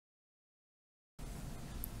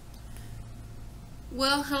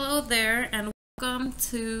Well, hello there, and welcome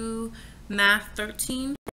to Math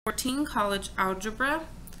 1314 College Algebra.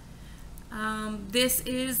 This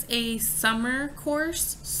is a summer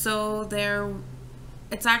course, so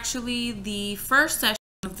it's actually the first session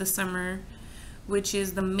of the summer, which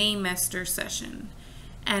is the Maymester session.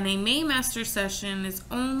 And a Maymester session is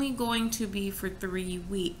only going to be for 3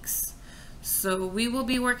 weeks. So we will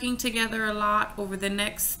be working together a lot over the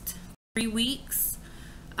next 3 weeks.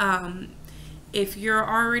 If you're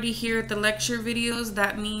already here at the lecture videos,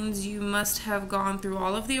 that means you must have gone through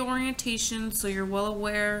all of the orientation, so you're well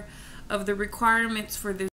aware of the requirements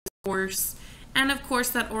for this course. And of course,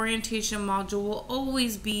 that orientation module will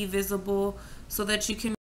always be visible so that you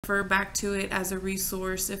can refer back to it as a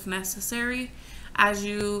resource if necessary as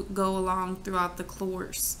you go along throughout the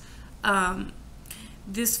course.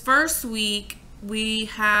 This first week, we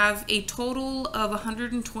have a total of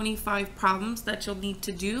 125 problems that you'll need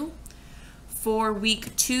to do. For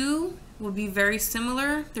week 2 will be very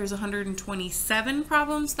similar. There's 127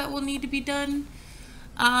 problems that will need to be done.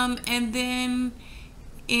 And then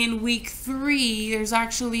in week 3, there's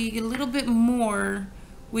actually a little bit more,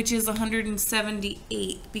 which is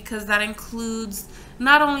 178, because that includes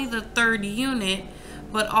not only the 3rd unit,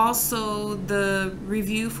 but also the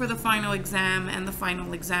review for the final exam and the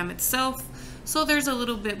final exam itself. So there's a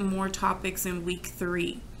little bit more topics in week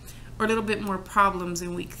 3, or a little bit more problems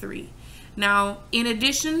in week 3. Now, in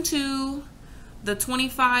addition to the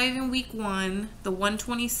 25 in week 1, the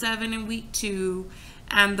 127 in week 2,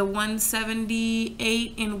 and the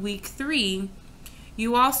 178 in week 3,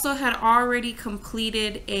 you also had already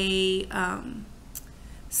completed a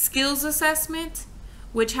skills assessment,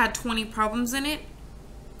 which had 20 problems in it.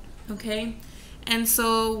 Okay, and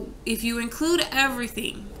so if you include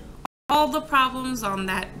everything, all the problems on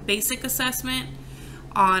that basic assessment,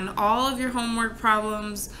 on all of your homework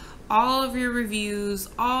problems, all of your reviews,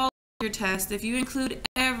 all of your tests, if you include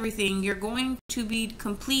everything, you're going to be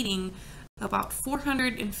completing about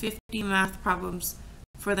 450 math problems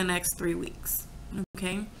for the next 3 weeks.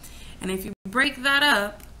 Okay, and if you break that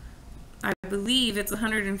up, I believe it's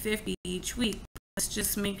 150 each week. Let's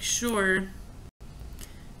just make sure.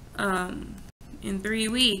 In 3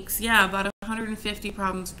 weeks, yeah, about 150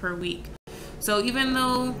 problems per week. So even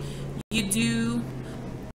though you do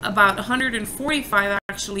about 145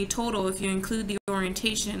 actually total, if you include the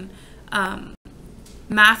orientation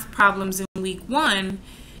math problems in week 1,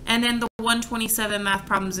 and then the 127 math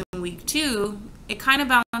problems in week 2, it kind of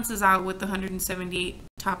balances out with the 178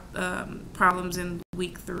 top problems in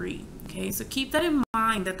week 3. Okay, so keep that in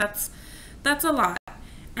mind, that's a lot.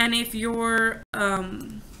 And if you're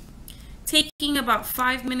taking about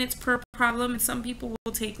 5 minutes per problem, and some people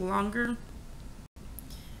will take longer,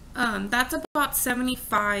 that's about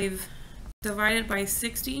 75 divided by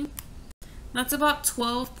 60. That's about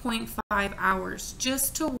 12.5 hours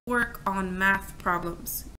just to work on math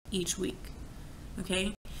problems each week.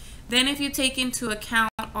 Okay, then if you take into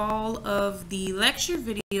account all of the lecture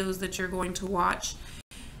videos that you're going to watch,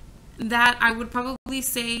 that I would probably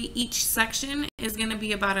say each section is going to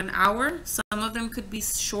be about an hour. Some of them could be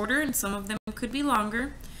shorter and some of them could be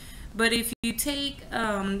longer. But if you take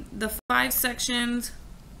the 5 sections,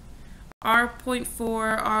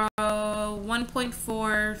 R.4,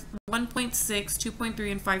 1.4, 1.6,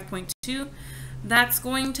 2.3, and 5.2, that's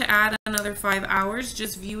going to add another 5 hours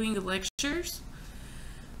just viewing the lectures.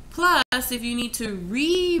 Plus, if you need to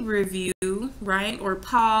re-review, right, or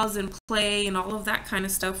pause and play and all of that kind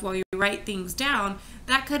of stuff while you write things down,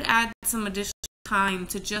 that could add some additional time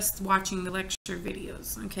to just watching the lecture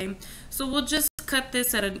videos, okay? So we'll just cut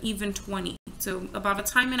this at an even 20. So about a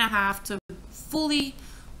time and a half to fully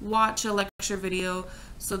watch a lecture video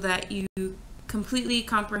so that you completely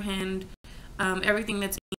comprehend everything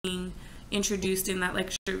that's being introduced in that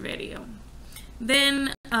lecture video.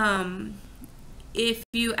 Then, if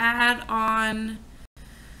you add on,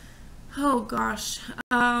 oh gosh,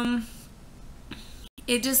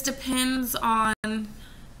 it just depends on,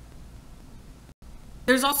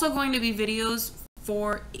 there's also going to be videos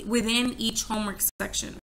for within each homework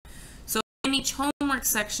section. So in each homework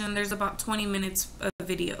section, there's about 20 minutes of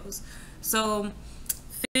videos. So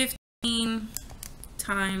 15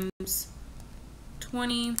 times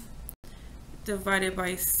 20 divided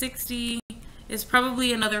by 60 is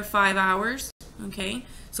probably another 5 hours. Okay,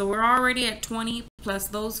 so we're already at 20 plus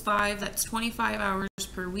those 5, that's 25 hours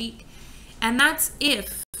per week. And that's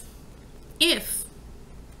if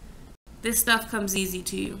this stuff comes easy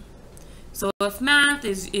to you. So if math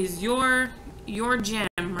is your jam,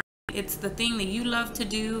 right? It's the thing that you love to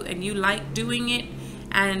do and you like doing it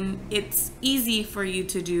and it's easy for you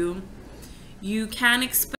to do, you can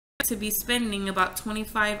expect to be spending about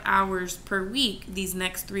 25 hours per week these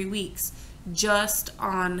next 3 weeks just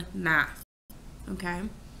on math. Okay?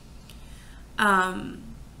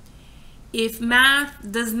 If math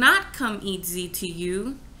does not come easy to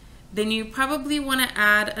you, then you probably want to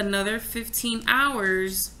add another 15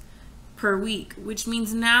 hours per week, which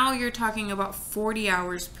means now you're talking about 40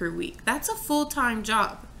 hours per week. That's a full-time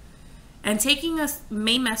job. And taking a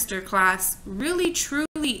Maymester class really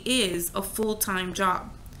truly is a full-time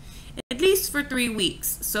job, at least for 3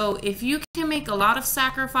 weeks. So if you can make a lot of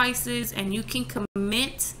sacrifices and you can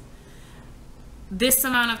commit this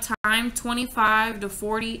amount of time, 25 to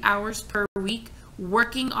 40 hours per week,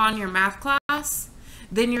 working on your math class,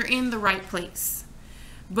 then you're in the right place.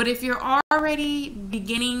 But if you're already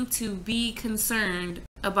beginning to be concerned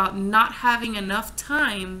about not having enough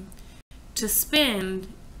time to spend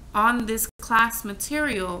on this class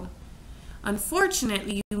material,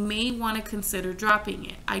 unfortunately, you may want to consider dropping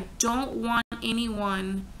it. I don't want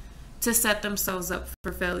anyone to set themselves up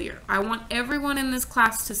for failure. I want everyone in this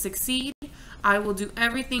class to succeed. I will do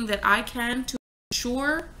everything that I can to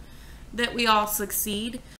ensure that we all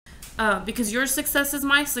succeed, because your success is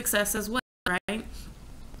my success as well, right?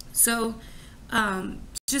 So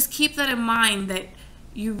just keep that in mind, that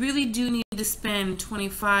you really do need to spend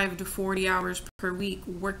 25 to 40 hours per week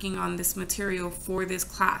working on this material for this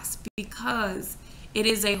class, because it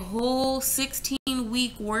is a whole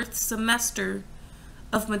 16-week worth semester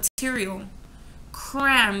of material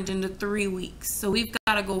crammed into 3 weeks. So we've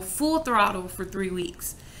got to go full throttle for 3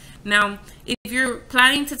 weeks. Now, if you're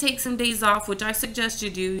planning to take some days off, which I suggest you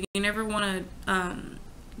do, you never want to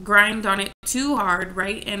grind on it too hard,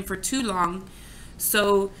 right? And for too long.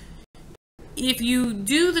 So if you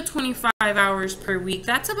do the 25 hours per week,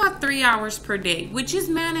 that's about 3 hours per day, which is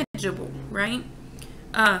manageable, right?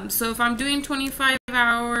 So if I'm doing 25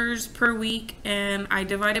 hours per week and I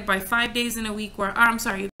divide it by 5 days in a week, or I'm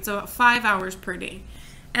sorry, it's about 5 hours per day.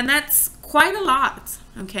 And that's quite a lot,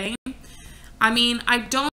 okay? I mean, I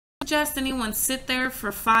don't suggest anyone sit there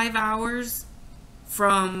for 5 hours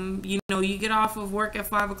from, you get off of work at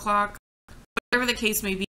 5 o'clock, whatever the case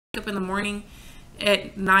may be, wake up in the morning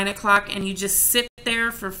at 9 o'clock and you just sit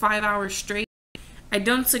there for 5 hours straight. I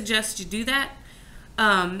don't suggest you do that.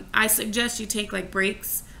 I suggest you take like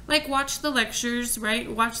breaks, like watch the lectures, right?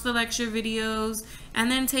 Watch the lecture videos and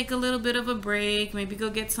then take a little bit of a break, maybe go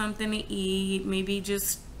get something to eat, maybe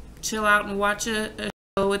just chill out and watch a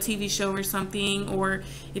TV show or something, or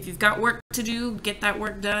if you've got work to do, get that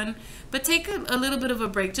work done. But take a little bit of a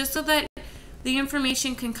break just so that the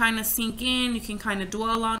information can kind of sink in, you can kind of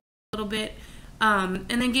dwell on it a little bit, and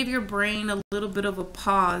then give your brain a little bit of a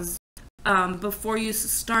pause before you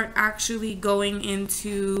start actually going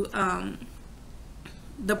into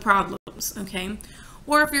the problems, okay?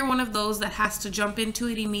 Or if you're one of those that has to jump into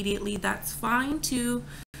it immediately, that's fine too.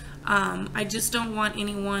 I just don't want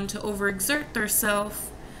anyone to overexert themselves,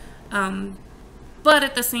 but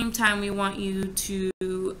at the same time, we want you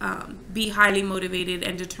to be highly motivated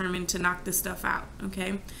and determined to knock this stuff out,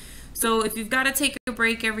 okay? So if you've got to take a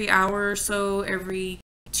break every hour or so, every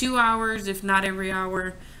 2 hours, if not every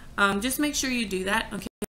hour, just make sure you do that, okay?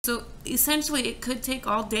 So essentially, it could take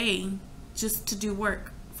all day just to do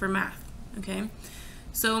work for math, okay?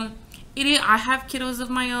 So I have kiddos of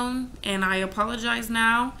my own, and I apologize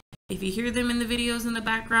now. If you hear them in the videos in the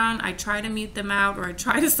background, I try to mute them out, or I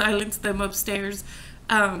try to silence them upstairs.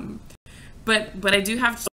 But I do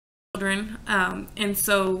have children, and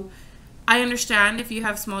so I understand if you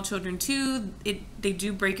have small children too, they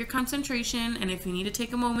do break your concentration, and if you need to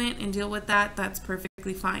take a moment and deal with that, that's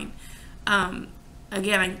perfectly fine.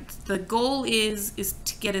 Again, the goal is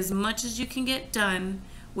to get as much as you can get done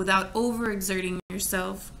without overexerting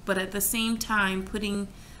yourself, but at the same time putting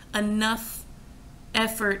enough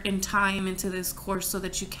effort and time into this course so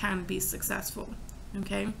that you can be successful,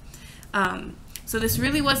 okay? So this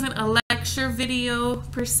really wasn't a lecture video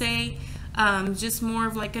per se, just more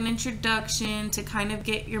of like an introduction to kind of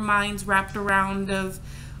get your minds wrapped around of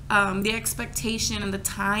the expectation and the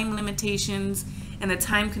time limitations and the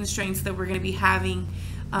time constraints that we're going to be having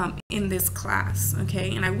in this class,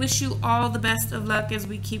 okay? And I wish you all the best of luck as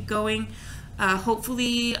we keep going.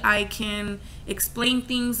 Hopefully I can explain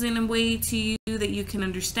things in a way to you that you can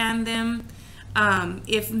understand them.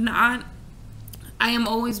 If not, I am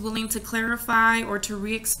always willing to clarify or to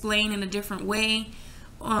re-explain in a different way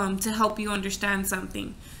to help you understand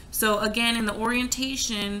something. So again, in the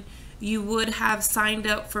orientation, you would have signed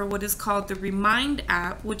up for what is called the Remind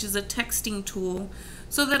app, which is a texting tool,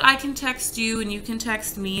 so that I can text you and you can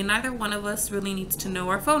text me, and neither one of us really needs to know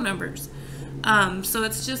our phone numbers. So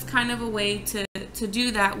it's just kind of a way to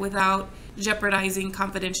do that without jeopardizing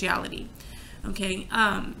confidentiality. Okay.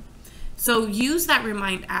 So use that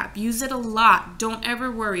Remind app. Use it a lot. Don't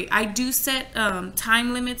ever worry. I do set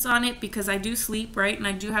time limits on it because I do sleep, right? And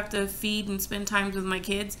I do have to feed and spend time with my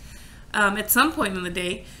kids at some point in the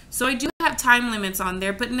day. So I do have time limits on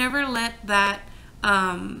there, but never let that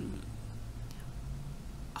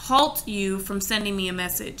halt you from sending me a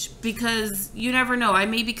message, because you never know. I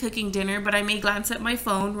may be cooking dinner, but I may glance at my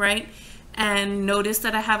phone, right? And notice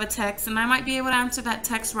that I have a text, and I might be able to answer that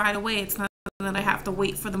text right away. It's not something that I have to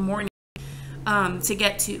wait for the morning to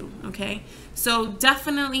get to. Okay, so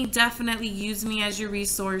definitely use me as your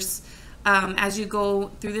resource as you go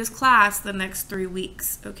through this class the next 3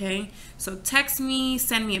 weeks. Okay, so text me,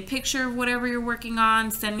 send me a picture of whatever you're working on,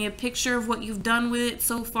 send me a picture of what you've done with it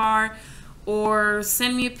so far, or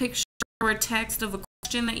send me a picture or a text of a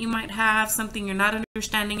question that you might have, something you're not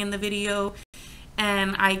understanding in the video,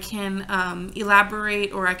 and I can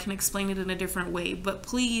elaborate, or I can explain it in a different way. But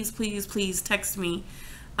please text me.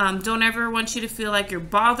 Don't ever want you to feel like you're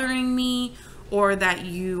bothering me, or that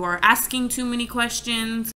you are asking too many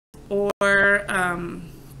questions, or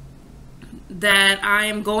that I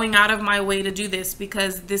am going out of my way to do this,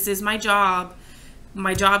 because this is my job.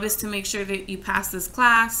 My job is to make sure that you pass this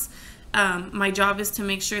class. My job is to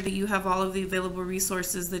make sure that you have all of the available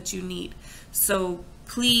resources that you need. So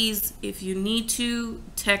please, if you need to,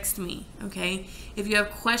 text me, okay? If you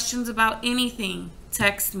have questions about anything,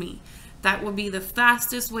 text me. That will be the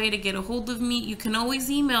fastest way to get a hold of me. You can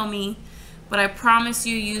always email me, but I promise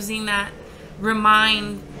you, using that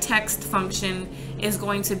Remind text function is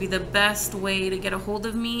going to be the best way to get a hold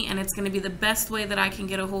of me, and it's going to be the best way that I can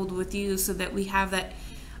get a hold with you, so that we have that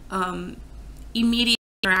immediate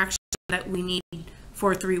interaction that we need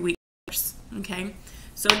for 3 weeks. Okay,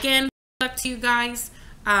 so again, good luck to you guys.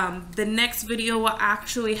 The next video will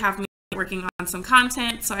actually have me working on some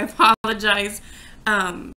content, so I apologize,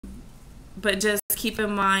 but just keep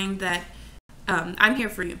in mind that I'm here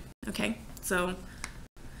for you. Okay, so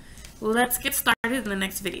let's get started in the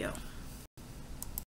next video.